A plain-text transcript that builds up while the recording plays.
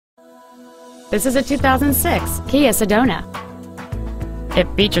This is a 2006 Kia Sedona. It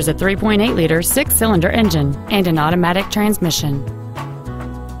features a 3.8-liter 6-cylinder engine and an automatic transmission.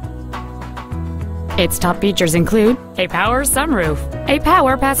 Its top features include a power sunroof, a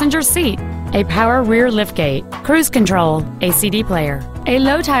power passenger seat, a power rear liftgate, cruise control, a CD player, a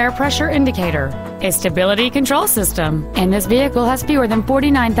low tire pressure indicator, a stability control system, and this vehicle has fewer than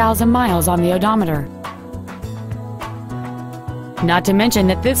 49,000 miles on the odometer. Not to mention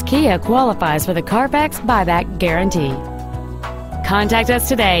that this Kia qualifies for the Carfax buyback guarantee. Contact us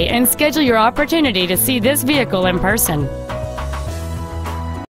today and schedule your opportunity to see this vehicle in person.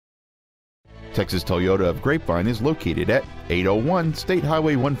 Texas Toyota of Grapevine is located at 801 State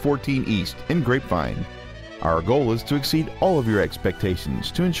Highway 114 East in Grapevine. Our goal is to exceed all of your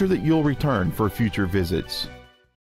expectations to ensure that you'll return for future visits.